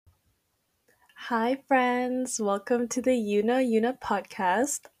Hi, friends. Welcome to the Yuna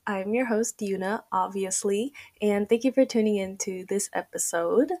podcast. I'm your host, Yuna, obviously, and thank you for tuning in to this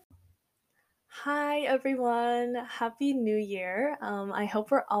episode. Hi, everyone. Happy New Year. I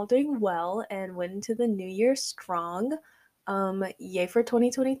hope we're all doing well and went into the new year strong. Yay for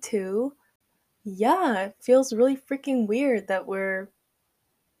 2022. Yeah, it feels really freaking weird that we're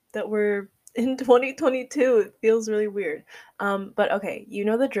in 2022. It feels really weird. But okay, you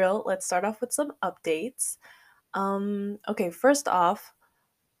know the drill. Let's start off with some updates. Okay, first off,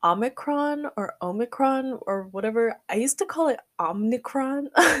 Omicron or whatever. I used to call it Omnicron.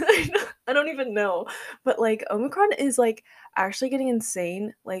 I don't even know. But like Omicron is like actually getting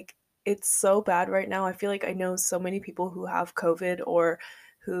insane. Like it's so bad right now. I feel like I know so many people who have COVID or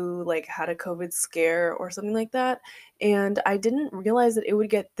who like had a COVID scare or something like that. And I didn't realize that it would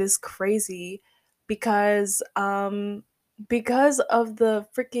get this crazy because because of the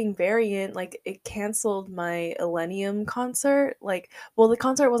freaking variant, like it canceled my Millennium concert. Like, well, the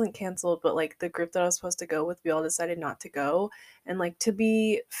concert wasn't canceled, but like the group that I was supposed to go with, we all decided not to go. And like to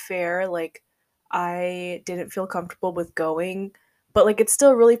be fair, like I didn't feel comfortable with going, but like it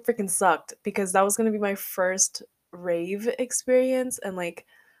still really freaking sucked because that was going to be my first rave experience and like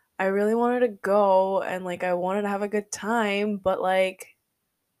I really wanted to go and like I wanted to have a good time, but like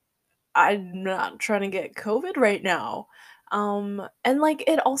I'm not trying to get COVID right now. And like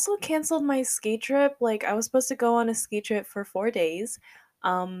it also canceled my ski trip. Like I was supposed to go on a ski trip for 4 days.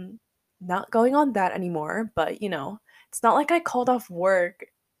 Um, Not going on that anymore, but it's not like I called off work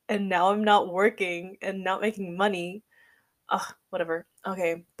and now I'm not working and not making money. Ugh, whatever.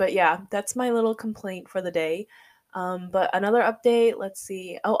 Okay, but yeah, that's my little complaint for the day. But another update, let's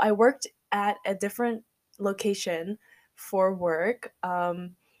see. Oh, I worked at a different location for work.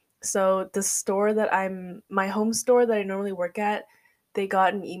 So the store that my home store that I normally work at, they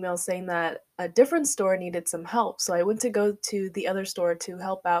got an email saying that a different store needed some help. So I went to go to the other store to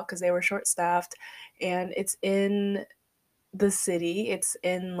help out because they were short staffed, and it's in the city. It's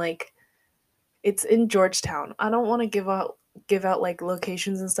in Georgetown. I don't want to give out like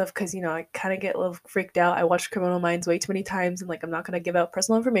locations and stuff because I kind of get a little freaked out. I watched Criminal Minds way too many times and like I'm not gonna give out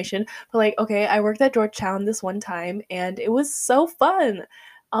personal information. But like, okay, I worked at Georgetown this one time and it was so fun.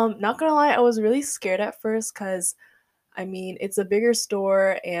 Not gonna lie, I was really scared at first because I mean it's a bigger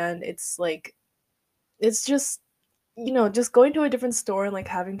store and it's like it's just going to a different store and like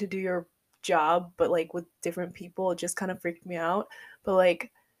having to do your job but like with different people, it just kind of freaked me out. But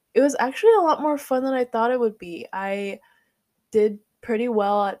like it was actually a lot more fun than I thought it would be. I did pretty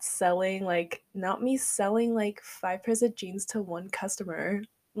well at selling, like not me selling like 5 pairs of jeans to one customer.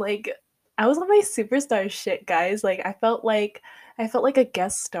 Like I was on my superstar shit, guys. Like I felt like a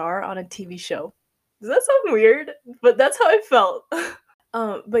guest star on a TV show. Does that sound weird? But that's how I felt.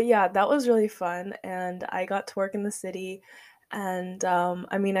 But yeah, that was really fun, and I got to work in the city. And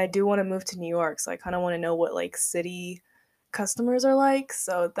I mean, I do want to move to New York, so I kind of want to know what like city customers are like.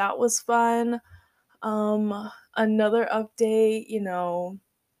 So that was fun. Another update,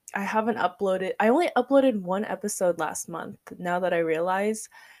 I haven't uploaded. I only uploaded one episode last month. Now that I realize,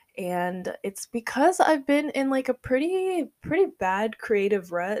 and it's because I've been in like a pretty bad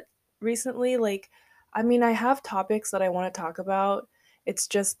creative rut recently. Like, I mean, I have topics that I want to talk about. It's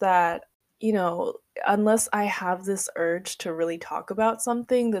just that, unless I have this urge to really talk about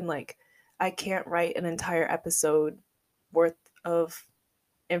something, then like I can't write an entire episode worth of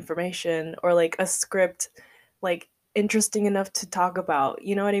information or like a script like interesting enough to talk about.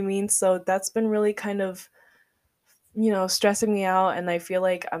 You know what I mean? So that's been really kind of, stressing me out, and I feel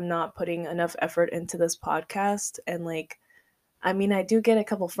like I'm not putting enough effort into this podcast. And like I mean, I do get a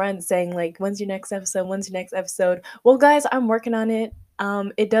couple friends saying like, "When's your next episode? When's your next episode?" Well, guys, I'm working on it.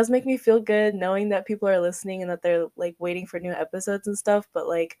 It does make me feel good knowing that people are listening and that they're like waiting for new episodes and stuff, but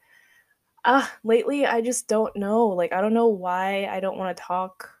like lately I just don't know. Like I don't know why I don't want to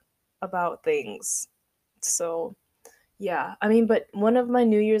talk about things. So, yeah. I mean, but one of my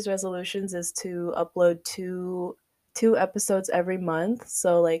New Year's resolutions is to upload two episodes every month.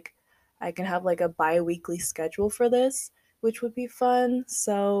 So like I can have like a bi-weekly schedule for this, which would be fun.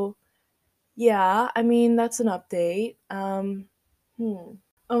 So, yeah, I mean, that's an update. Oh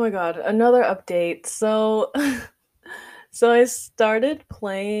my god, another update. So so I started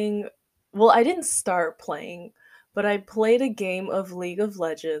playing, well, I didn't start playing, but I played a game of League of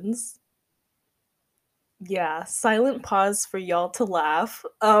Legends. Yeah, silent pause for y'all to laugh,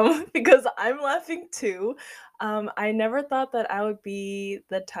 because I'm laughing too. I never thought that I would be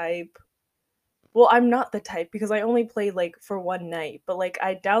the type. Well, I'm not the type because I only played like for one night, but like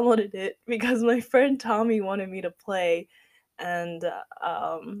I downloaded it because my friend Tommy wanted me to play, and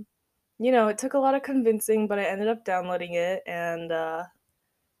it took a lot of convincing, but I ended up downloading it, and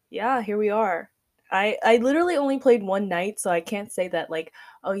yeah, here we are. I literally only played one night, so I can't say that like,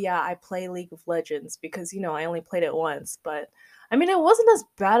 oh yeah, I play League of Legends because I only played it once, but I mean, it wasn't as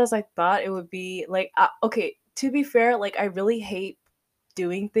bad as I thought it would be. Like, okay, to be fair, like I really hate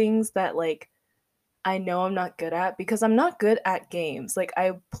doing things that like I know I'm not good at because I'm not good at games. Like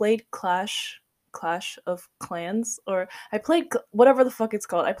I played Clash of Clans, or I played whatever the fuck it's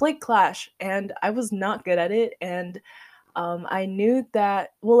called. I played Clash and I was not good at it, and I knew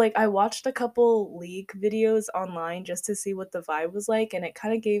that, well, like I watched a couple League videos online just to see what the vibe was like, and it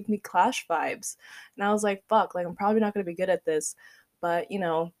kind of gave me Clash vibes. And I was like, fuck, like I'm probably not going to be good at this. But,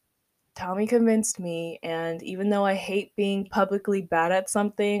 Tommy convinced me, and even though I hate being publicly bad at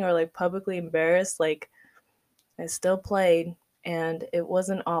something or like publicly embarrassed, like I still played and it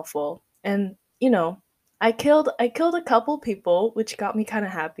wasn't awful. And, I killed a couple people, which got me kind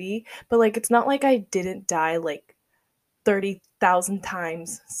of happy, but like it's not like I didn't die like 30,000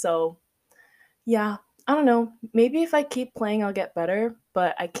 times. So, yeah, I don't know. Maybe if I keep playing, I'll get better,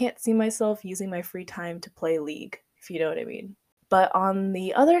 but I can't see myself using my free time to play League, if you know what I mean. But on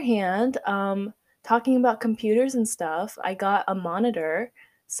the other hand, talking about computers and stuff, I got a monitor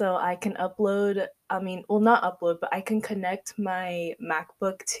so I can upload, I mean, well, not upload, but I can connect my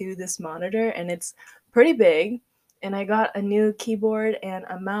MacBook to this monitor, and it's pretty big. And I got a new keyboard and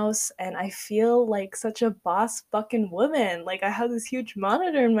a mouse, and I feel like such a boss fucking woman. Like, I have this huge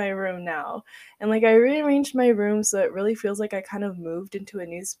monitor in my room now. And like, I rearranged my room so it really feels like I kind of moved into a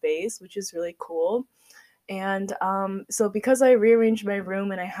new space, which is really cool. And so because I rearranged my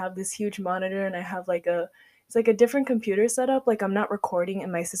room and I have this huge monitor and I have like it's like a different computer setup, like I'm not recording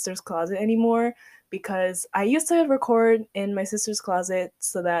in my sister's closet anymore because I used to record in my sister's closet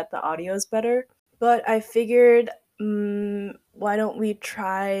so that the audio is better. But I figured, why don't we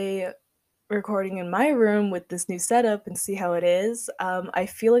try recording in my room with this new setup and see how it is. I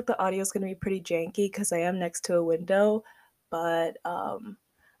feel like the audio is going to be pretty janky because I am next to a window, but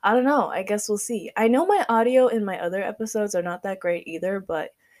I don't know. I guess we'll see. I know my audio in my other episodes are not that great either,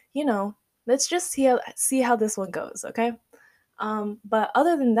 but you know, let's just see how this one goes, okay? But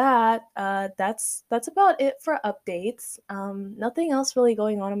other than that, that's about it for updates. Nothing else really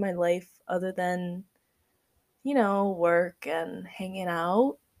going on in my life other than work and hanging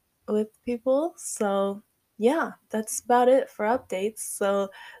out with people. So, yeah, that's about it for updates. So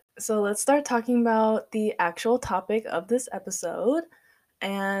let's start talking about the actual topic of this episode.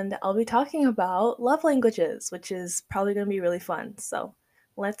 And I'll be talking about love languages, which is probably going to be really fun. So,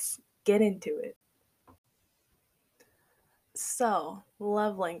 let's get into it. So,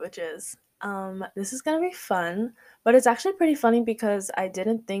 love languages. This is gonna be fun, but it's actually pretty funny because I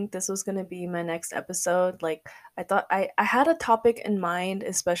didn't think this was gonna be my next episode. Like, I thought I had a topic in mind,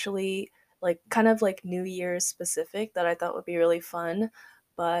 especially like kind of like New Year's specific, that I thought would be really fun.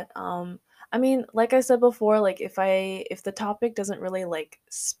 But I mean, like I said before, like if the topic doesn't really like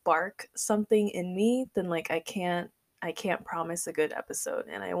spark something in me, then like I can't promise a good episode,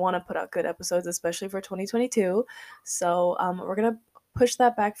 and I want to put out good episodes, especially for 2022. So we're gonna push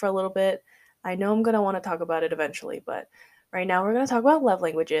that back for a little bit. I know I'm gonna want to talk about it eventually, but right now we're gonna talk about love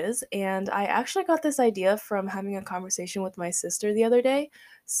languages. And I actually got this idea from having a conversation with my sister the other day.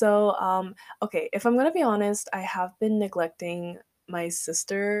 So okay, if I'm gonna be honest, I have been neglecting my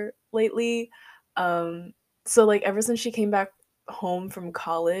sister lately. Um, so like ever since she came back home from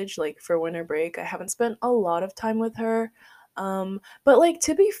college, like for winter break, I haven't spent a lot of time with her. But like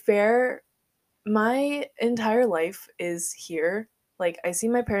to be fair, my entire life is here. Like I see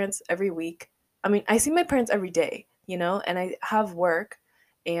my parents every week. I mean, I see my parents every day, and I have work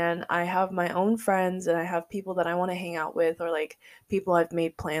and I have my own friends and I have people that I want to hang out with, or like people I've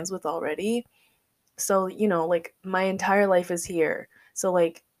made plans with already. So, like my entire life is here. So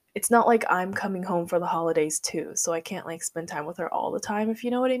like it's not like I'm coming home for the holidays too. So I can't like spend time with her all the time, if you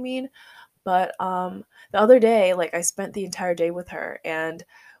know what I mean. But the other day, like I spent the entire day with her and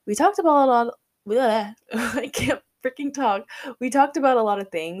we talked about a lot bleh, I can't freaking talk. We talked about a lot of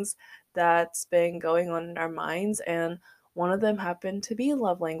things that's been going on in our minds, and one of them happened to be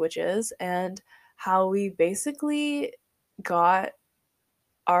love languages and how we basically got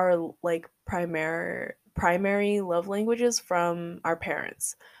our like primary love languages from our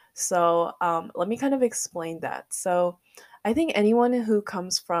parents. So let me kind of explain that. So I think anyone who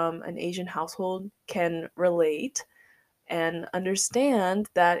comes from an Asian household can relate and understand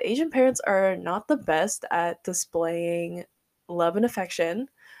that Asian parents are not the best at displaying love and affection.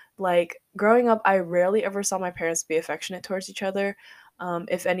 Like growing up, I rarely ever saw my parents be affectionate towards each other.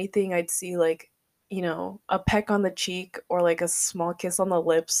 If anything, I'd see like, a peck on the cheek or like a small kiss on the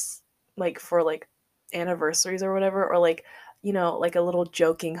lips like for like anniversaries or whatever, or like, like a little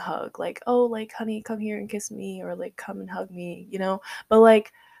joking hug, like, oh, like, honey, come here and kiss me, or like, come and hug me. But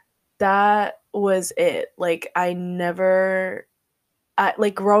like, that was it. Like,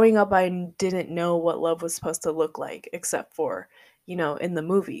 like growing up, I didn't know what love was supposed to look like except for, in the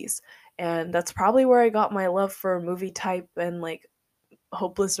movies. And that's probably where I got my love for movie type and like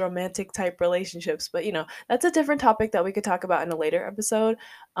hopeless romantic type relationships. But that's a different topic that we could talk about in a later episode.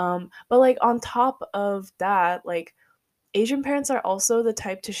 But like on top of that, like Asian parents are also the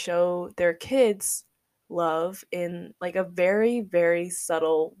type to show their kids love in like a very, very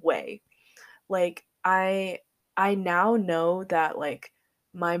subtle way. Like I now know that like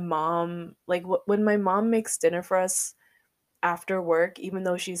my mom, like when my mom makes dinner for us after work, even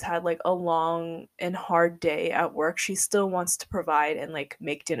though she's had like a long and hard day at work, she still wants to provide and like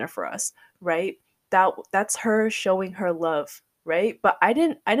make dinner for us, right? That's her showing her love, right? But I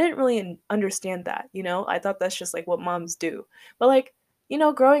didn't really understand that, I thought that's just like what moms do. But like,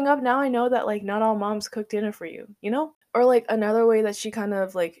 growing up now I know that like not all moms cook dinner for you. Or like another way that she kind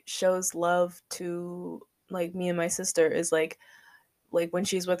of like shows love to like me and my sister is like when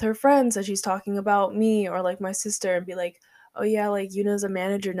she's with her friends and she's talking about me or like my sister and be like, oh yeah, like Yuna's a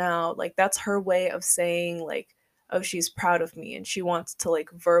manager now. Like that's her way of saying like, oh, she's proud of me and she wants to like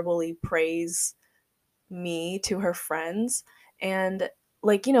verbally praise me to her friends. And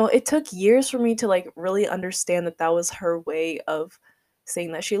like, it took years for me to like really understand that that was her way of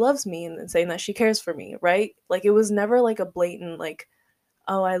saying that she loves me and saying that she cares for me, right? Like it was never like a blatant like,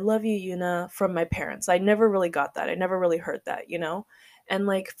 oh, I love you, Yuna, from my parents. I never really got that. I never really heard that. And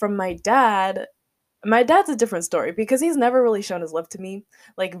like from my dad's a different story because he's never really shown his love to me,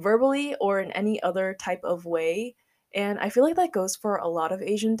 like verbally or in any other type of way. And I feel like that goes for a lot of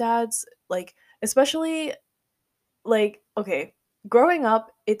Asian dads, like, especially like, okay, growing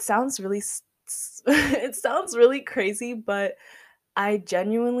up, it sounds really, it sounds really crazy, but I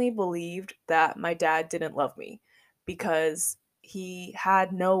genuinely believed that my dad didn't love me because he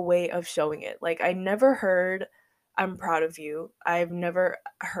had no way of showing it. Like, I never heard, I'm proud of you. I've never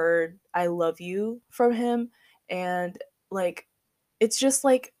heard, I love you from him. And, like, it's just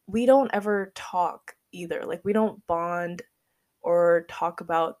like we don't ever talk either. Like, we don't bond or talk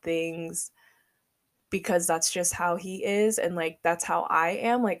about things because that's just how he is. And, like, that's how I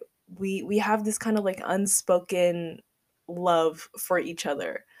am. Like, we have this kind of like unspoken love for each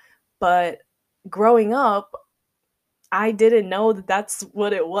other, but growing up, I didn't know that that's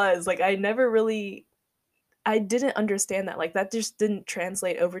what it was. Like I didn't understand that. Like that just didn't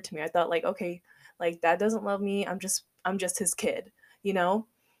translate over to me. I thought like, okay, like dad doesn't love me. I'm just his kid, you know?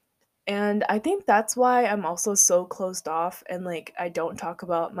 And I think that's why I'm also so closed off and like I don't talk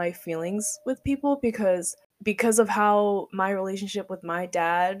about my feelings with people because of how my relationship with my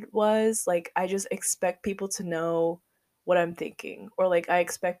dad was, like I just expect people to know what I'm thinking, or like I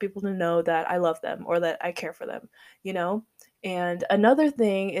expect people to know that I love them or that I care for them, you know? And another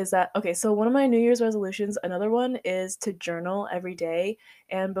thing is that, okay, so one of my New Year's resolutions, another one is to journal every day.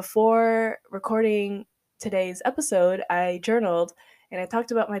 And before recording today's episode, I journaled and I talked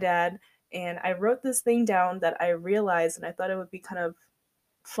about my dad and I wrote this thing down that I realized and I thought it would be kind of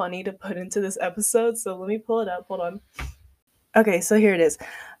funny to put into this episode. So let me pull it up. Hold on. Okay, so here it is.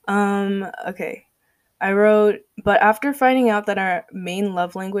 Okay. I wrote, but after finding out that our main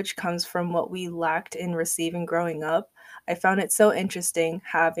love language comes from what we lacked in receiving growing up, I found it so interesting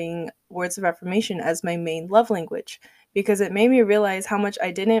having words of affirmation as my main love language because it made me realize how much I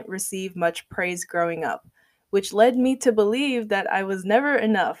didn't receive much praise growing up, which led me to believe that I was never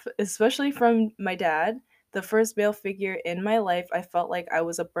enough, especially from my dad. The first male figure in my life, I felt like I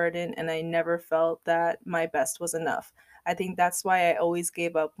was a burden and I never felt that my best was enough. I think that's why I always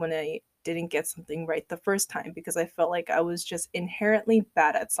gave up when I didn't get something right the first time because I felt like I was just inherently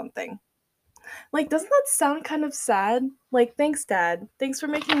bad at something. Like, doesn't that sound kind of sad? Like, thanks, Dad. Thanks for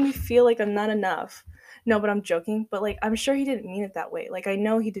making me feel like I'm not enough. No, but I'm joking. But, like, I'm sure he didn't mean it that way. Like, I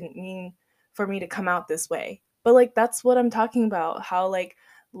know he didn't mean for me to come out this way. But, like, that's what I'm talking about. How, like,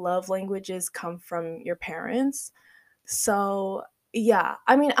 love languages come from your parents. So, yeah,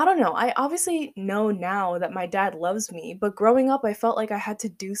 I mean, I don't know. I obviously know now that my dad loves me, but growing up, I felt like I had to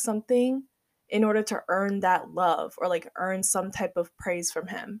do something in order to earn that love or like earn some type of praise from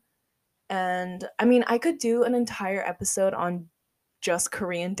him. And I mean, I could do an entire episode on just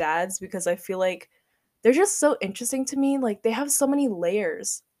Korean dads because I feel like they're just so interesting to me. Like, they have so many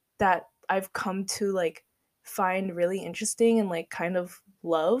layers that I've come to like find really interesting and like kind of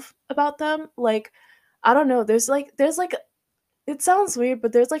love about them. Like, I don't know, there's like it sounds weird,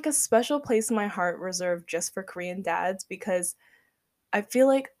 but there's like a special place in my heart reserved just for Korean dads because I feel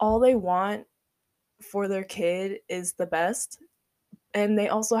like all they want for their kid is the best, and they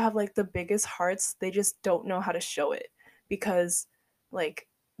also have like the biggest hearts. They just don't know how to show it because like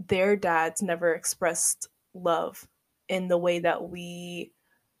their dads never expressed love in the way that we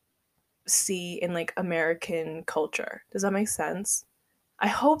see in like American culture. Does that make sense? I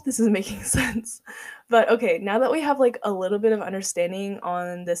hope this is making sense. But okay, now that we have like a little bit of understanding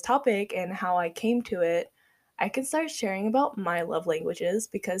on this topic and how I came to it, I can start sharing about my love languages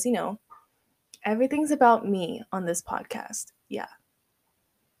because, everything's about me on this podcast. Yeah.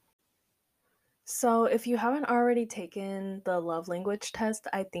 So, if you haven't already taken the love language test,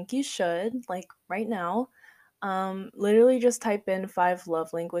 I think you should, like right now. Literally just type in 5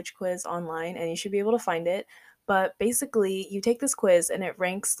 love language quiz online and you should be able to find it. But basically, you take this quiz and it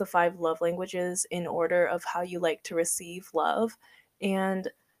ranks the 5 love languages in order of how you like to receive love. And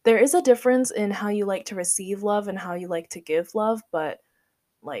there is a difference in how you like to receive love and how you like to give love, but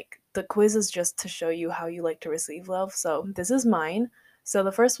like the quiz is just to show you how you like to receive love. So this is mine. So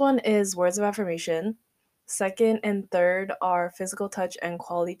the first one is words of affirmation. Second and third are physical touch and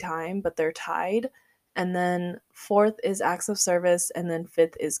quality time, but they're tied. And then fourth is acts of service, and then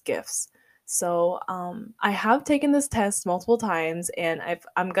fifth is gifts. So I have taken this test multiple times, and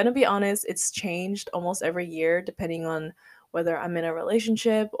I'm gonna be honest, it's changed almost every year depending on whether I'm in a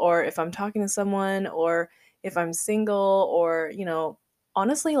relationship or if I'm talking to someone or if I'm single or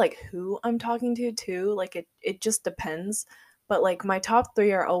honestly like who I'm talking to too. Like it just depends. But like my top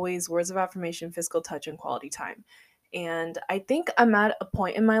 3 are always words of affirmation, physical touch, and quality time. And I think I'm at a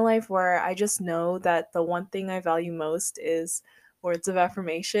point in my life where I just know that the one thing I value most is words of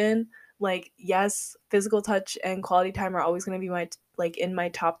affirmation. Like yes, physical touch and quality time are always going to be my like in my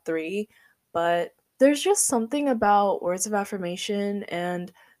top 3, but there's just something about words of affirmation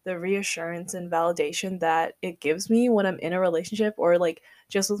and the reassurance and validation that it gives me when I'm in a relationship or like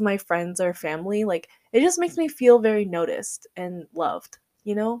just with my friends or family. Like it just makes me feel very noticed and loved,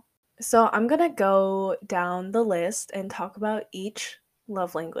 you know? So I'm gonna go down the list and talk about each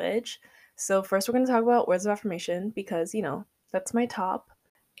love language. So first we're gonna talk about words of affirmation because, that's my top.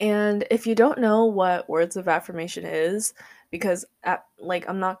 And if you don't know what words of affirmation is, because like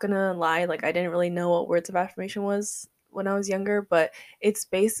I'm not gonna lie, like I didn't really know what words of affirmation was when I was younger, but it's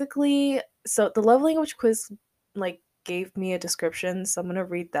basically so the love language quiz like gave me a description, so I'm gonna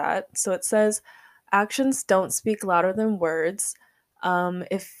read that. So it says actions don't speak louder than words.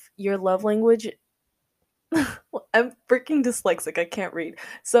 If your love language I'm freaking dyslexic. I can't read.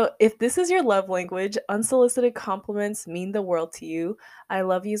 So, if this is your love language, unsolicited compliments mean the world to you. I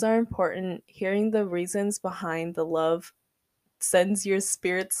love yous are important. Hearing the reasons behind the love sends your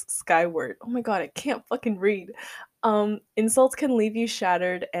spirits skyward. Oh my god, I can't fucking read. Insults can leave you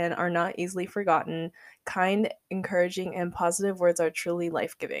shattered and are not easily forgotten. Kind, encouraging, and positive words are truly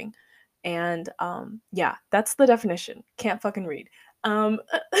life giving. And yeah, that's the definition. Can't fucking read. Um,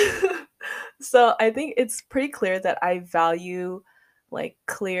 so I think it's pretty clear that I value like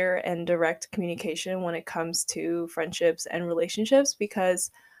clear and direct communication when it comes to friendships and relationships because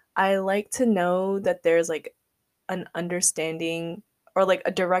I like to know that there's like an understanding or like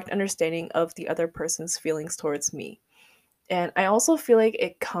a direct understanding of the other person's feelings towards me. And I also feel like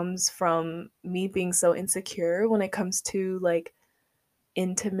it comes from me being so insecure when it comes to like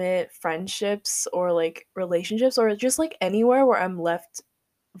intimate friendships or like relationships or just like anywhere where I'm left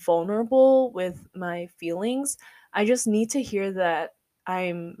vulnerable with my feelings. I just need to hear that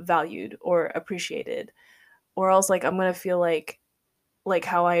I'm valued or appreciated, or else like I'm gonna feel like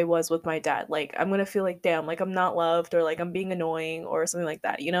how I was with my dad. Like I'm gonna feel like damn, like I'm not loved or like I'm being annoying or something like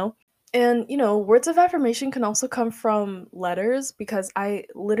that, you know? And words of affirmation can also come from letters because I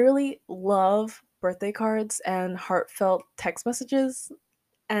literally love birthday cards and heartfelt text messages.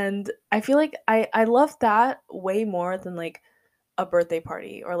 And I feel like I love that way more than like a birthday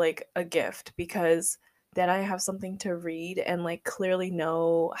party or like a gift because then I have something to read and like clearly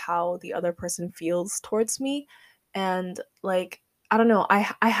know how the other person feels towards me. And like I don't know,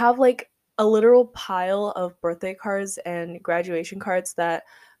 I have like a literal pile of birthday cards and graduation cards that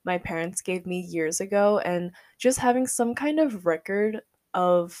my parents gave me years ago, and just having some kind of record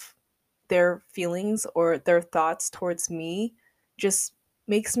of their feelings or their thoughts towards me just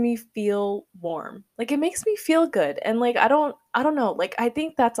makes me feel warm. Like it makes me feel good. And like I don't know, like I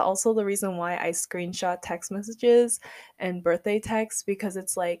think that's also the reason why I screenshot text messages and birthday texts because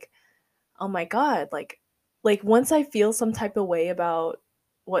it's like, oh my god, like once I feel some type of way about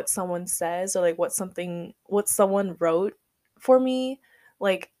what someone says or like what someone wrote for me,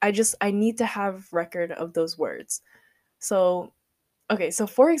 like I need to have record of those words. So okay, so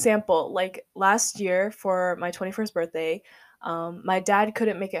for example, like last year for my 21st birthday, My dad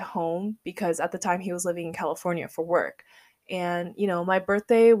couldn't make it home because at the time he was living in California for work. And, my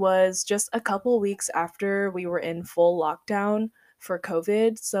birthday was just a couple weeks after we were in full lockdown for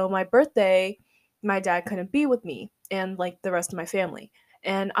COVID. So, my birthday, my dad couldn't be with me and like the rest of my family.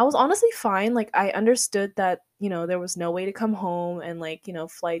 And I was honestly fine. Like, I understood that, there was no way to come home and like,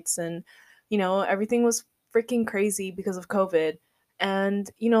 flights and, everything was freaking crazy because of COVID. And,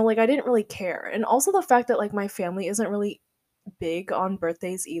 like I didn't really care. And also the fact that like my family isn't really big on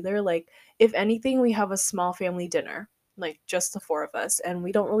birthdays either. Like, if anything, we have a small family dinner, like just the four of us, and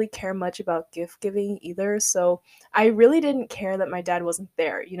we don't really care much about gift giving either. So I really didn't care that my dad wasn't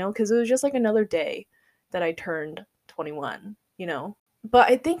there, because it was just like another day that I turned 21. But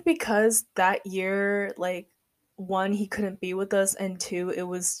I think because that year, like, one, he couldn't be with us, and two, it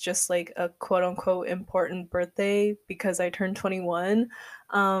was just like a quote unquote important birthday because I turned 21.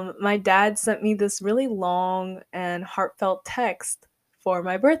 My dad sent me this really long and heartfelt text for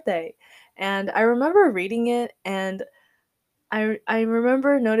my birthday. And I remember reading it, and I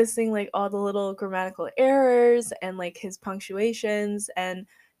remember noticing like all the little grammatical errors and like his punctuations, and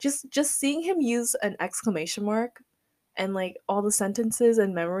just seeing him use an exclamation mark and like all the sentences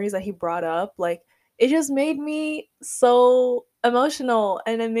and memories that he brought up, like it just made me so emotional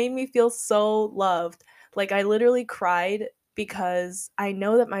and it made me feel so loved. Like I literally cried because I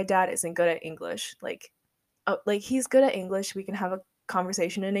know that my dad isn't good at English. Like he's good at English. We can have a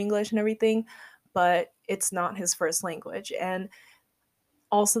conversation in English and everything, but it's not his first language. And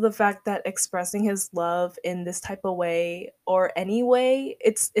also the fact that expressing his love in this type of way or any way,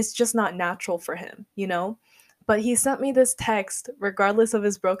 it's just not natural for him. But he sent me this text regardless of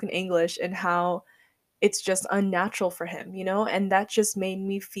his broken English and how it's just unnatural for him, and that just made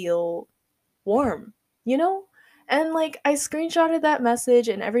me feel warm, you know? And like I screenshotted that message,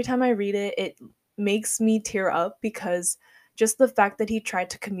 and every time I read it, it makes me tear up because just the fact that he tried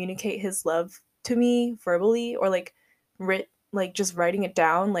to communicate his love to me verbally or like just writing it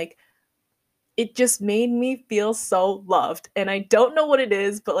down, like it just made me feel so loved. And I don't know what it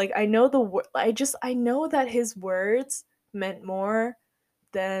is, but like I know I know that his words meant more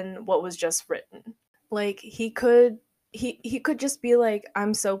than what was just written. Like he could just be like,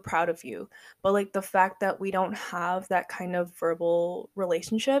 I'm so proud of you. But like the fact that we don't have that kind of verbal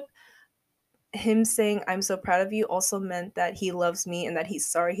relationship, him saying I'm so proud of you also meant that he loves me and that he's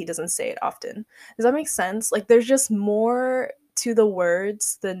sorry he doesn't say it often. Does that make sense? Like there's just more to the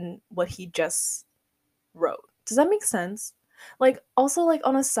words than what he just wrote. Does that make sense? Like also like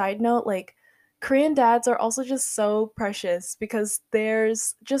on a side note, like Korean dads are also just so precious because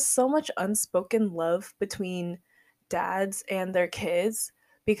there's just so much unspoken love between dads and their kids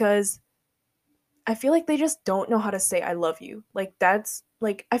because I feel like they just don't know how to say I love you. Like dads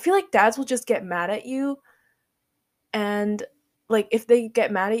like I feel like dads will just get mad at you, and like if they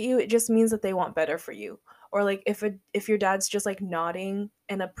get mad at you it just means that they want better for you. Or like if your dad's just like nodding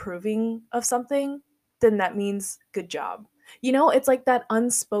and approving of something, then that means good job. It's like that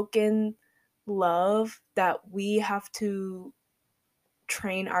unspoken love that we have to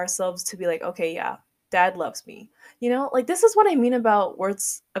train ourselves to be like, okay, yeah, dad loves me. Like this is what I mean about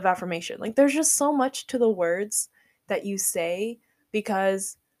words of affirmation. Like there's just so much to the words that you say,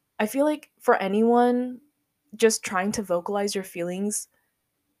 because I feel like for anyone, just trying to vocalize your feelings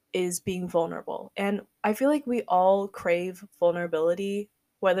is being vulnerable. And I feel like we all crave vulnerability,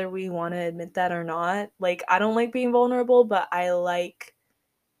 whether we want to admit that or not. Like, I don't like being vulnerable, but I like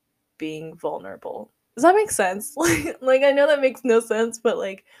being vulnerable. Does that make sense? Like I know that makes no sense, but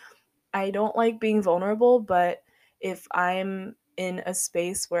like I don't like being vulnerable, but if I'm in a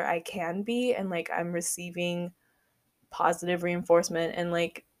space where I can be and like I'm receiving positive reinforcement and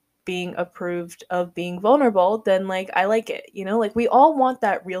like being approved of being vulnerable, then like I like it. Like we all want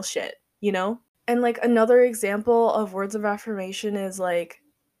that real shit. And like another example of words of affirmation is like,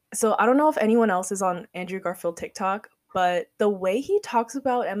 so I don't know if anyone else is on Andrew Garfield TikTok, but the way he talks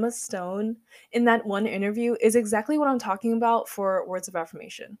about Emma Stone in that one interview is exactly what I'm talking about for words of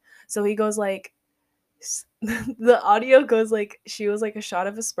affirmation. So he goes like, the audio goes like, she was like a shot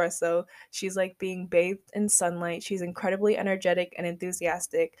of espresso, she's like being bathed in sunlight, she's incredibly energetic and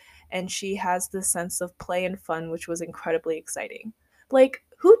enthusiastic, and she has this sense of play and fun which was incredibly exciting. Like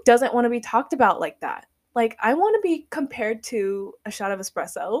who doesn't want to be talked about like that? Like I want to be compared to a shot of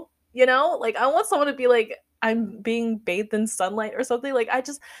espresso. Like I want someone to be like, I'm being bathed in sunlight or something. Like I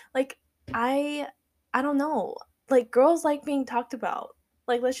just like I I don't know, like girls like being talked about.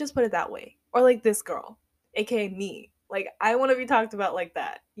 Like, let's just put it that way. Or like this girl, aka me. Like, I want to be talked about like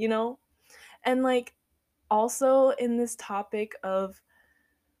that? And like, also in this topic of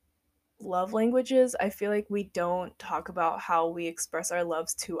love languages, I feel like we don't talk about how we express our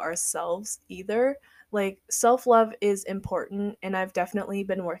loves to ourselves either. Like, self love is important, and I've definitely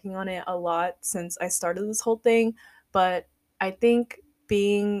been working on it a lot since I started this whole thing. But I think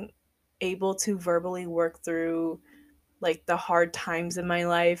being able to verbally work through like the hard times in my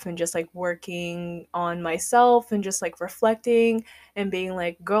life and just like working on myself and just like reflecting and being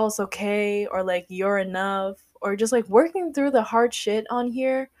like, girl, it's okay, or like, you're enough, or just like working through the hard shit on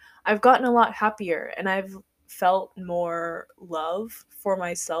here, I've gotten a lot happier and I've felt more love for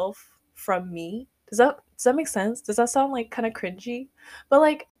myself from me. Does that make sense? Does that sound like kind of cringy? But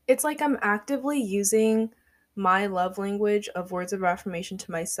like, it's like I'm actively using my love language of words of affirmation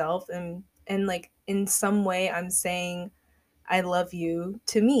to myself, and like in some way I'm saying I love you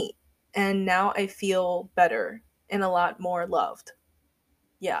to me. And now I feel better and a lot more loved.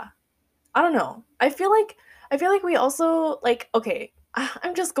 Yeah. I don't know. I feel like we also like, okay,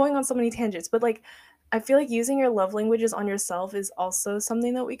 I'm just going on so many tangents, but like I feel like using your love languages on yourself is also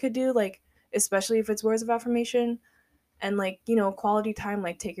something that we could do, like especially if it's words of affirmation and like, quality time,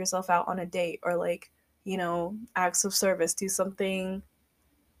 like take yourself out on a date, or like, acts of service, do something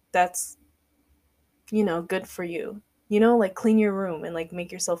that's, good for you. Like clean your room and like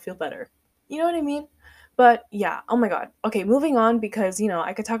make yourself feel better. You know what I mean? But yeah, oh my god. Okay, moving on, because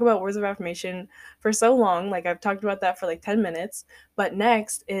I could talk about words of affirmation for so long. Like I've talked about that for like 10 minutes. But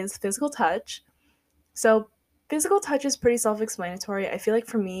next is physical touch. So, physical touch is pretty self-explanatory. I feel like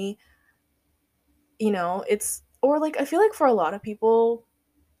for me, it's, or like I feel like for a lot of people,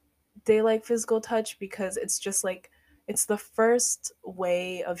 they like physical touch because it's just like it's the first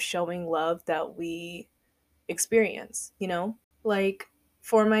way of showing love that we experience. Like,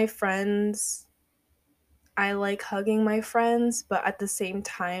 for my friends, I like hugging my friends, but at the same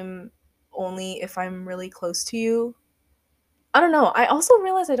time, only if I'm really close to you. I don't know. I also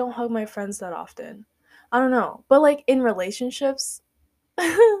realize I don't hug my friends that often. I don't know. But like in relationships,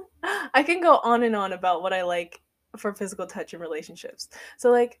 I can go on and on about what I like for physical touch in relationships.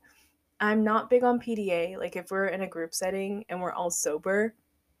 So like I'm not big on PDA. Like if we're in a group setting and we're all sober,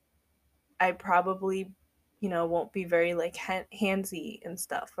 I probably, won't be very like handsy and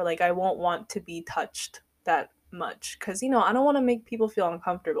stuff, or like I won't want to be touched that much because I don't want to make people feel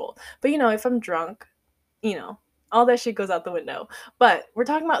uncomfortable. But if I'm drunk, you know, all that shit goes out the window. But we're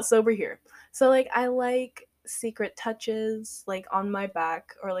talking about sober here, so like I like secret touches, like on my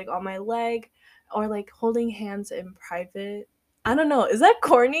back or like on my leg, or like holding hands in private. I don't know. Is that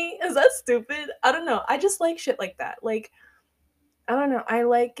corny? Is that stupid? I don't know. I just like shit like that. Like, I don't know. I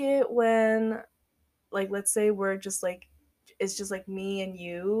like it when, like, let's say we're just like, it's just like me and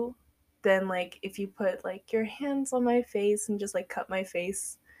you, then like if you put like your hands on my face and just like cup my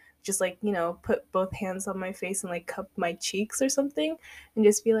face, just like, put both hands on my face and like cup my cheeks or something, and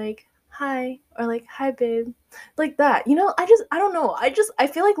just be like, hi, or like, hi babe, like that. I don't know, I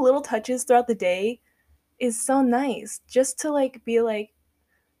feel like little touches throughout the day is so nice, just to like be like,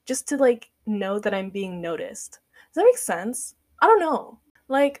 just to like know that I'm being noticed. Does that make sense? I don't know.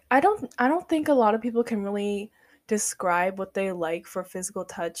 Like I don't think a lot of people can really describe what they like for physical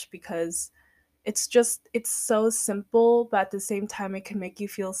touch, because it's so simple, but at the same time it can make you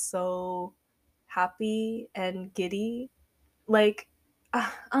feel so happy and giddy. Like, I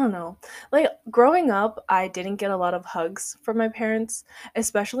don't know. Like growing up, I didn't get a lot of hugs from my parents,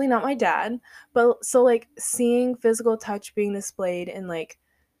 especially not my dad. But so like seeing physical touch being displayed in like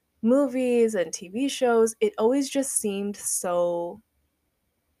movies and TV shows, it always just seemed so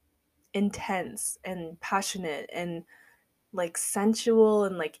intense and passionate and like sensual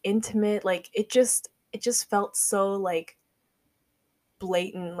and like intimate. Like it just felt so like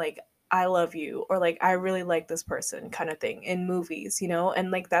blatant, like I love you, or like I really like this person kind of thing in movies.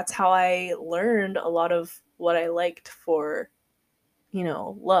 And like that's how I learned a lot of what I liked for,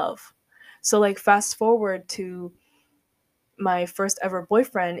 love. So like fast forward to my first ever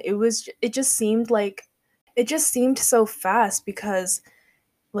boyfriend, it just seemed so fast, because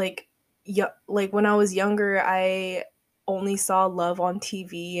like, yeah, like when I was younger, I only saw love on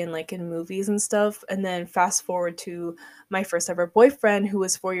TV and like in movies and stuff. And then fast forward to my first ever boyfriend, who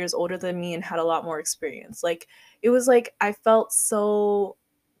was 4 years older than me and had a lot more experience. Like it was like I felt so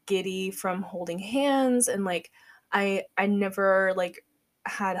giddy from holding hands, and like I never like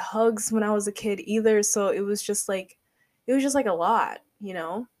had hugs when I was a kid either. So it was just like a lot.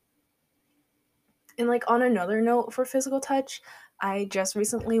 And like on another note for physical touch, I just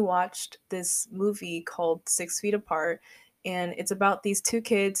recently watched this movie called 6 Feet Apart, and it's about these two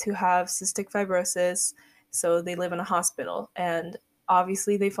kids who have cystic fibrosis. So they live in a hospital, and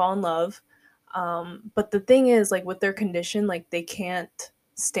obviously they fall in love. But the thing is, like with their condition, like they can't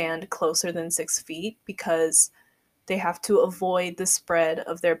stand closer than 6 feet because they have to avoid the spread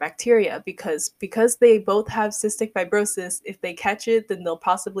of their bacteria because they both have cystic fibrosis. If they catch it, then they'll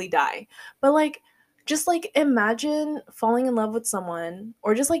possibly die. But like, just like imagine falling in love with someone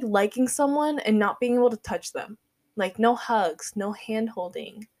or just like liking someone and not being able to touch them. Like no hugs, no hand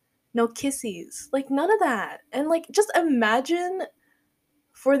holding, no kisses, like none of that. And like just imagine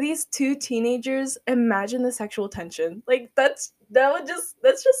for these two teenagers, imagine the sexual tension. Like that's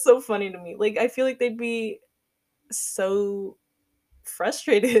just so funny to me. Like I feel like they'd be so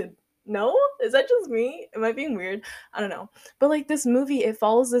frustrated. No? Is that just me? Am I being weird? I don't know. But like this movie, it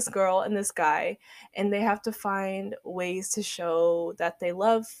follows this girl and this guy, and they have to find ways to show that they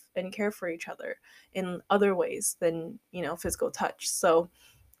love and care for each other in other ways than, physical touch. So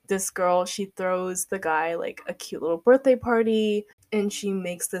this girl, she throws the guy like a cute little birthday party and she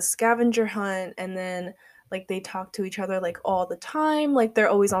makes this scavenger hunt, and then like they talk to each other like all the time. Like they're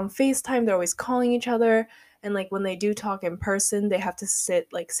always on FaceTime, they're always calling each other. And like when they do talk in person, they have to sit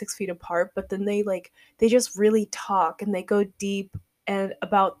like 6 feet apart, but then they just really talk and they go deep and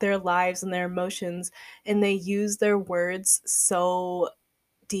about their lives and their emotions, and they use their words so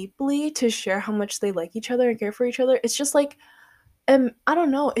deeply to share how much they like each other and care for each other. It's just like I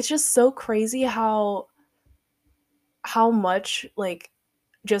don't know, it's just so crazy how much like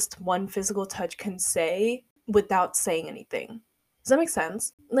just one physical touch can say without saying anything. Does that make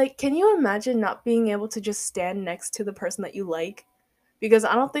sense? Like, can you imagine not being able to just stand next to the person that you like? Because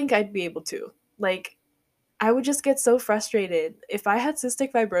I don't think I'd be able to. Like, I would just get so frustrated. If I had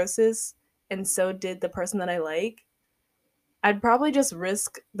cystic fibrosis and so did the person that I like, I'd probably just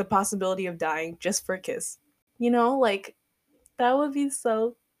risk the possibility of dying just for a kiss. Like, that would be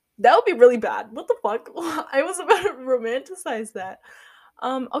so. That would be really bad. What the fuck? I was about to romanticize that.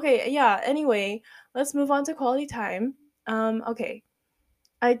 Okay, yeah, anyway, let's move on to quality time. Okay.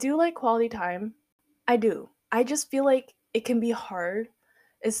 I do like quality time. I do. I just feel like it can be hard,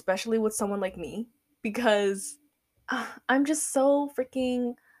 especially with someone like me, because I'm just so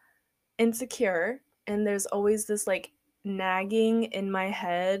freaking insecure, and there's always this like nagging in my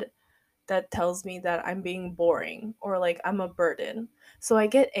head that tells me that I'm being boring or like I'm a burden. So I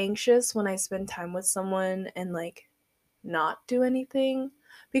get anxious when I spend time with someone and like not do anything,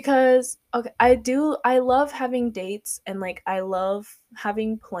 because okay, I love having dates and like I love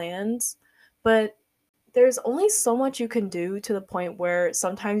having plans, but there's only so much you can do to the point where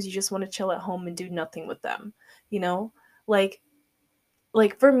sometimes you just want to chill at home and do nothing with them, you know? Like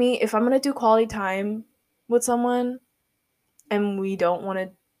for me, if I'm going to do quality time with someone and we don't want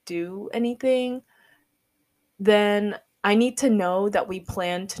to do anything, then I need to know that we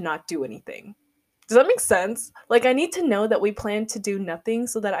plan to not do anything. Does that make sense? Like, I need to know that we plan to do nothing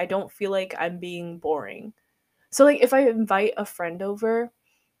so that I don't feel like I'm being boring. So, like, if I invite a friend over,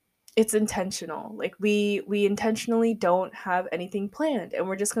 it's intentional. Like, we intentionally don't have anything planned, and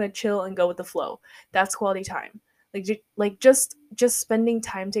we're just gonna chill and go with the flow. That's quality time. Like, just spending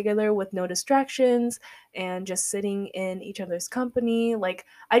time together with no distractions and just sitting in each other's company. Like,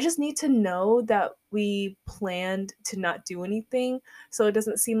 I just need to know that we planned to not do anything, so it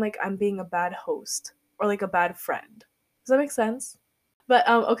doesn't seem like I'm being a bad host or like a bad friend. Does that make sense? But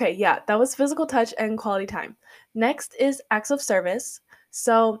okay, yeah, that was physical touch and quality time. Next is acts of service.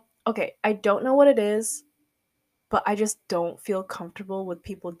 So, okay, I don't know what it is, but I just don't feel comfortable with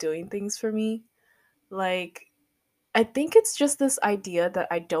people doing things for me. Like, I think it's just this idea that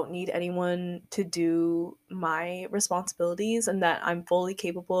I don't need anyone to do my responsibilities and that I'm fully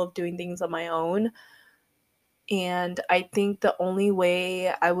capable of doing things on my own. And I think the only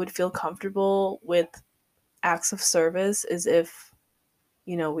way I would feel comfortable with acts of service is if,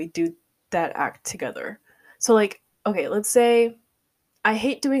 we do that act together. So like, okay, let's say I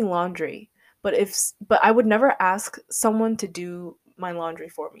hate doing laundry, but I would never ask someone to do my laundry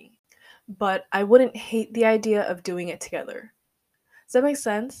for me. But I wouldn't hate the idea of doing it together. Does that make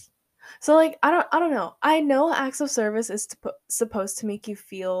sense? So like I don't know. I know acts of service is supposed to make you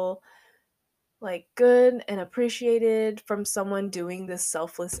feel like good and appreciated from someone doing this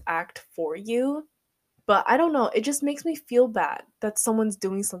selfless act for you. But I don't know, it just makes me feel bad that someone's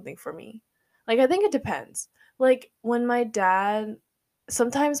doing something for me. Like, I think it depends. Like,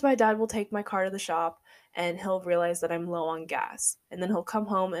 sometimes my dad will take my car to the shop and he'll realize that I'm low on gas. And then he'll come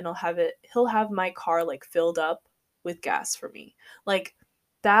home and he'll have my car like filled up with gas for me. Like,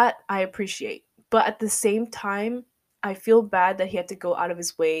 that I appreciate. But at the same time, I feel bad that he had to go out of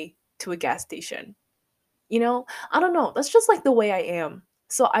his way to a gas station. I don't know. That's just like the way I am.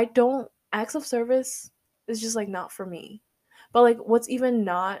 So I don't acts of service is just like not for me. But like what's even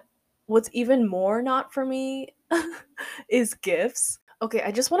more not for me is gifts. Okay,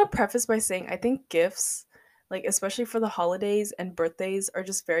 I just want to preface by saying I think gifts, like especially for the holidays and birthdays, are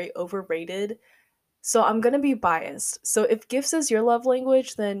just very overrated. So I'm gonna be biased. So if gifts is your love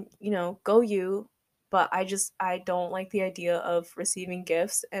language, then go you. But I don't like the idea of receiving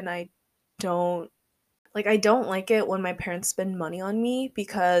gifts, and I don't like it when my parents spend money on me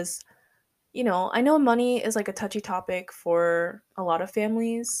because I know money is like a touchy topic for a lot of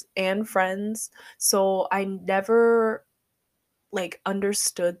families and friends. So I never like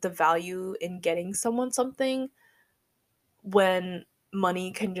understood the value in getting someone something when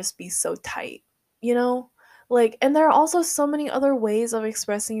money can just be so tight, you know? Like, and there are also so many other ways of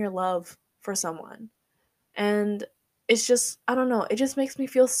expressing your love for someone. And it's just, I don't know, it just makes me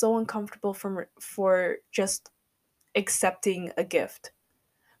feel so uncomfortable for just accepting a gift.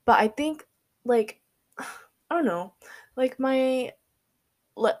 But I think like I don't know, like I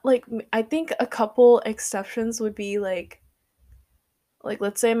think a couple exceptions would be like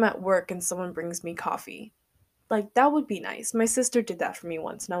let's say I'm at work and someone brings me coffee. Like that would be nice. My sister did that for me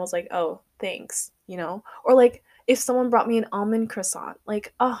once and I was like, "Oh, thanks," you know? Or like if someone brought me an almond croissant,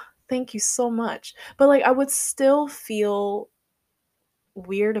 like, "Oh, thank you so much." But like I would still feel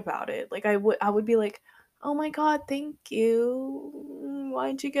weird about it. Like I would be like, "Oh my god, thank you.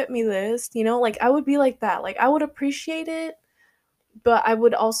 Why'd you get me this?" You know? Like I would be like that. Like I would appreciate it, but I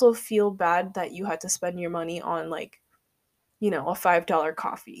would also feel bad that you had to spend your money on like, a $5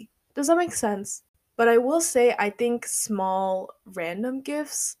 coffee. Does that make sense? But I will say, I think small random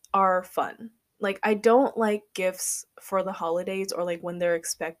gifts are fun. Like, I don't like gifts for the holidays or like when they're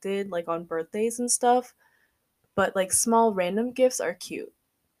expected, like on birthdays and stuff, but like small random gifts are cute.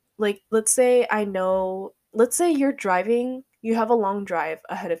 Like, let's say you're driving, you have a long drive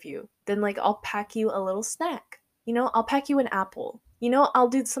ahead of you, then like I'll pack you a little snack. I'll pack you an apple. I'll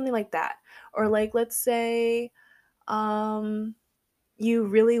do something like that. Or like, let's say, um, you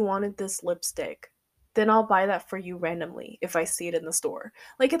really wanted this lipstick, then I'll buy that for you randomly if I see it in the store.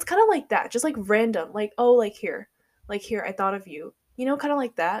 Like it's kind of like that, just like random, like oh, like here, I thought of you. Kind of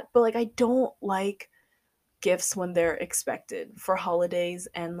like that. But like I don't like gifts when they're expected for holidays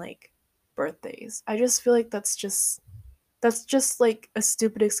and like birthdays. I just feel like that's just like a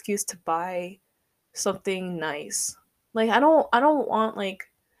stupid excuse to buy something nice. Like I don't want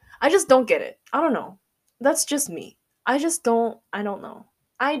like I just don't get it. I don't know. That's just me. I don't know.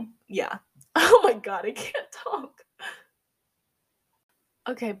 Yeah. Oh my god, I can't talk.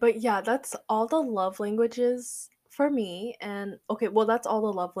 Okay, but yeah, that's all the love languages for me. And okay, well that's all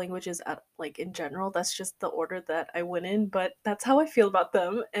the love languages at like in general. That's just the order that I went in, but that's how I feel about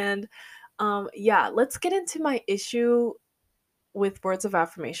them. And yeah, let's get into my issue with words of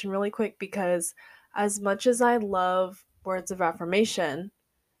affirmation really quick because as much as I love words of affirmation,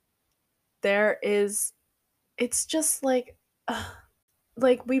 there is it's just like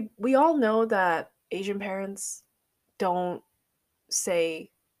we all know that Asian parents don't say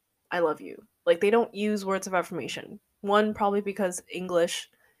I love you. Like they don't use words of affirmation. One, probably because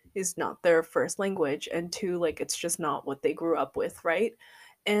English is not their first language, and two, like it's just not what they grew up with, right?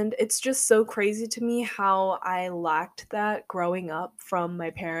 And it's just so crazy to me how I lacked that growing up from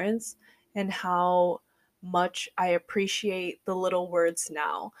my parents and how much I appreciate the little words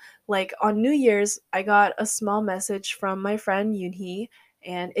now. Like on New Year's, I got a small message from my friend Yunhee,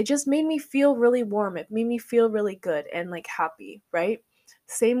 and it just made me feel really warm. It made me feel really good and like happy, right?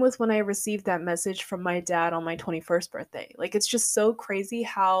 Same with when I received that message from my dad on my 21st birthday. Like, it's just so crazy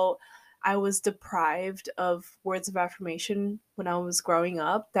how I was deprived of words of affirmation when I was growing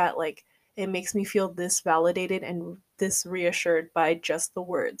up that, like, it makes me feel this validated and this reassured by just the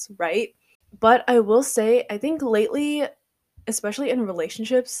words, right? But I will say, I think lately, especially in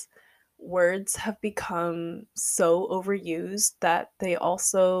relationships, words have become so overused that they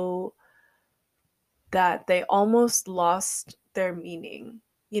almost lost their meaning,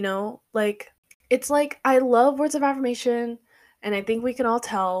 you know? Like, it's like I love words of affirmation, and I think we can all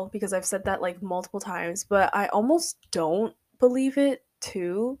tell because I've said that like multiple times, but I almost don't believe it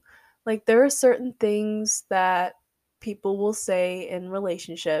too. Like, there are certain things that people will say in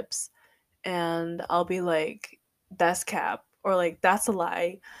relationships, and I'll be like, that's cap, or like, that's a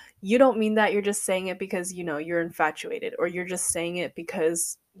lie. You don't mean that. You're just saying it because, you're infatuated, or you're just saying it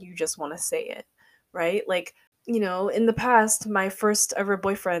because you just want to say it, right? Like, in the past, my first ever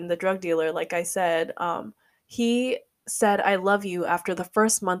boyfriend, the drug dealer, like I said, he said, I love you after the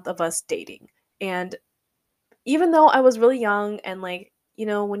first month of us dating. And even though I was really young and like,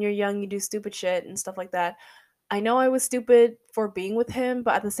 when you're young, you do stupid shit and stuff like that. I know I was stupid for being with him,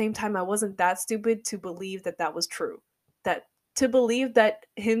 but at the same time, I wasn't that stupid to believe that that was true. To believe that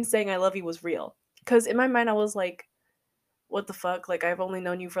him saying I love you was real. Because in my mind, I was like, what the fuck? Like, I've only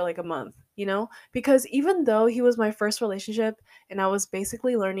known you for like a month, you know? Because even though he was my first relationship and I was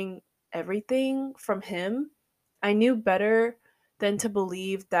basically learning everything from him, I knew better than to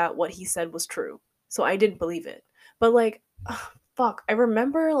believe that what he said was true. So I didn't believe it. But like, fuck, I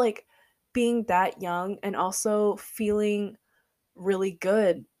remember like being that young and also feeling really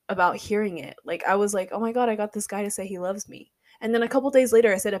good about hearing it. Like, I was like, oh my God, I got this guy to say he loves me. And then a couple days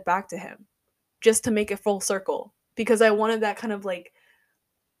later, I said it back to him just to make it full circle because I wanted that kind of like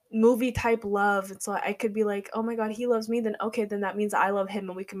movie type love. And so I could be like, oh my God, he loves me. Then, okay, then that means I love him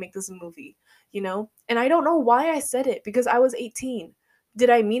and we can make this a movie, you know? And I don't know why I said it because I was 18. Did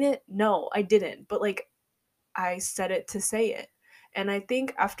I mean it? No, I didn't. But like, I said it to say it. And I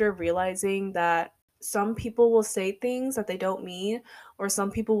think after realizing that some people will say things that they don't mean, or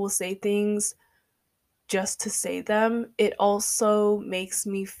some people will say things just to say them, it also makes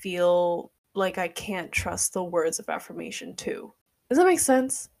me feel like I can't trust the words of affirmation too. Does that make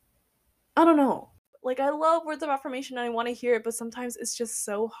sense? I don't know. Like, I love words of affirmation and I want to hear it, but sometimes it's just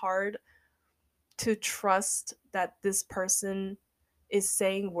so hard to trust that this person is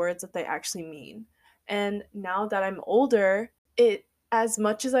saying words that they actually mean. And now that I'm older, it as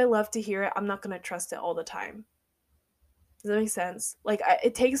much as I love to hear it, I'm not going to trust it all the time. Does that make sense? Like,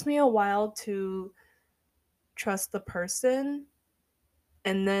 it takes me a while to trust the person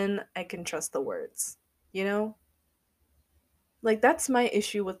and then I can trust the words, you know? Like, that's my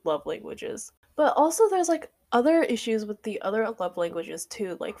issue with love languages. But also there's like other issues with the other love languages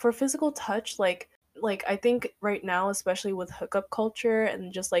too. Like for physical touch, like I think right now, especially with hookup culture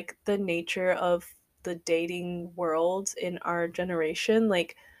and just like the nature of the dating world in our generation,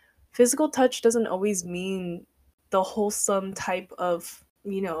 like physical touch doesn't always mean the wholesome type of,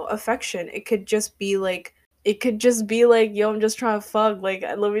 you know, affection. It could just be like, yo, I'm just trying to fuck, like,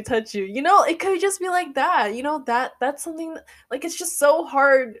 let me touch you. You know, it could just be like that. You know, that's something like it's just so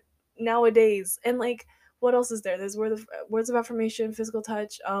hard nowadays. And like, what else is there? There's words of affirmation, physical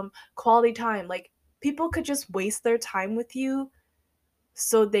touch, quality time. Like, people could just waste their time with you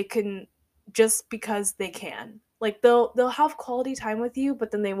so they can, just because they can. Like, they'll have quality time with you,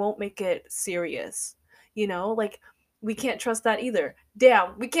 but then they won't make it serious. You know, like, we can't trust that either.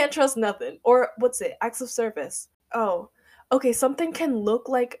 Damn, we can't trust nothing. Or what's it? Acts of service. Oh, okay. Something can look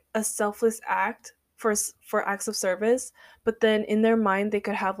like a selfless act for acts of service, but then in their mind they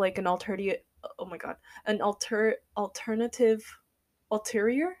could have like an alternative. Oh my god, an alternative,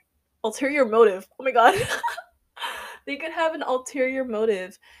 ulterior, ulterior motive. Oh my god. They could have an ulterior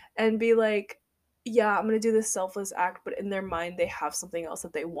motive and be like, yeah, I'm gonna do this selfless act, but in their mind they have something else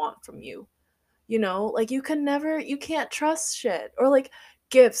that they want from you. You know, like, you can't trust shit. Or like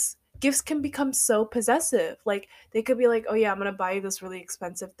gifts can become so possessive. Like, they could be like, oh yeah, I'm gonna buy you this really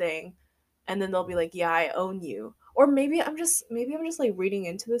expensive thing, and then they'll be like, yeah, I own you. Or maybe I'm just like reading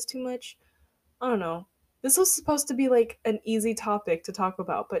into this too much. I don't know. This was supposed to be like an easy topic to talk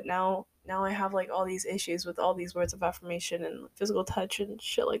about, but now I have like all these issues with all these words of affirmation and physical touch and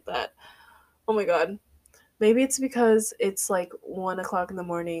shit like that. Oh my god. Maybe it's because it's like 1 o'clock in the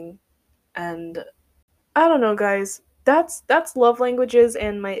morning, and I don't know, guys. That's love languages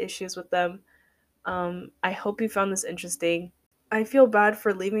and my issues with them. I hope you found this interesting. I feel bad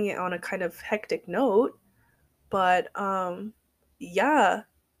for leaving it on a kind of hectic note, but yeah,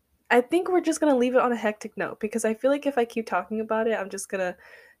 I think we're just gonna leave it on a hectic note because I feel like if I keep talking about it, I'm just gonna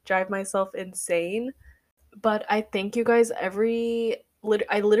drive myself insane. But I thank you guys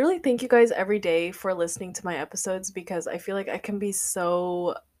I literally thank you guys every day for listening to my episodes because I feel like I can be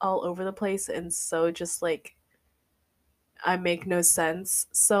so all over the place and so just like I make no sense.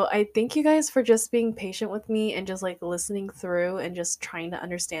 So I thank you guys for just being patient with me and just like listening through and just trying to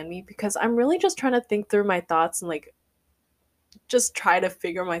understand me because I'm really just trying to think through my thoughts and like just try to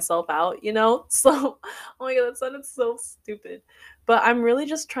figure myself out, you know? So, oh my god, that sounded so stupid. But I'm really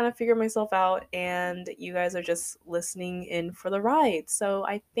just trying to figure myself out, and you guys are just listening in for the ride. So,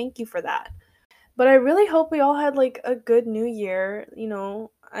 I thank you for that. But I really hope we all had like a good new year. You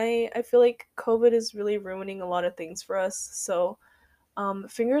know, I feel like COVID is really ruining a lot of things for us. So,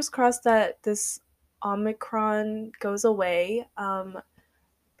 fingers crossed that this Omicron goes away.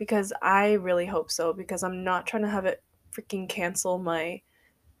 Because I really hope so, because I'm not trying to have it freaking cancel my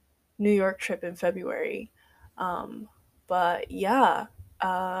New York trip in February. Um, but yeah,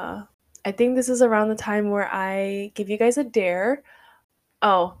 I think this is around the time where I give you guys a dare.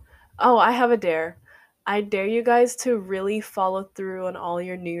 Oh, I have a dare. I dare you guys to really follow through on all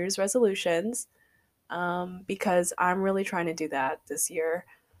your New Year's resolutions, because I'm really trying to do that this year.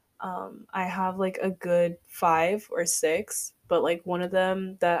 I have like a good 5 or 6, but like one of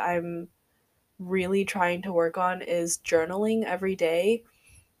them that I'm really trying to work on is journaling every day.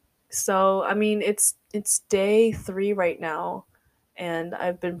 So, I mean, it's day 3 right now, and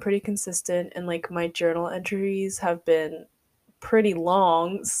I've been pretty consistent, and like my journal entries have been pretty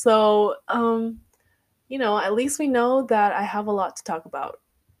long. So, at least we know that I have a lot to talk about,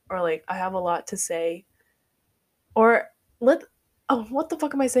 or like I have a lot to say, or let oh, what the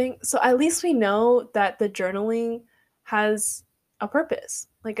fuck am I saying? So at least we know that the journaling has a purpose.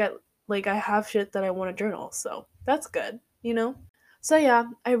 Like I have shit that I want to journal, so that's good. So yeah,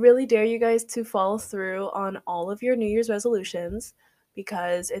 I really dare you guys to follow through on all of your New Year's resolutions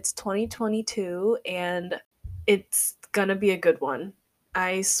because it's 2022 and it's gonna be a good one.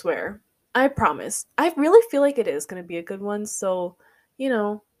 I swear. I promise. I really feel like it is gonna be a good one, so,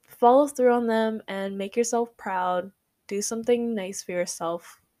 follow through on them and make yourself proud. Do something nice for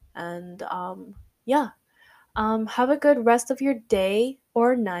yourself. And yeah. Have a good rest of your day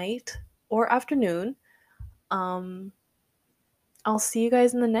or night or afternoon. Um I'll see you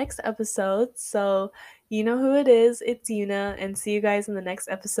guys in the next episode. So, you know who it is. It's Yuna, and see you guys in the next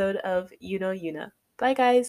episode of Yuna. Bye, guys.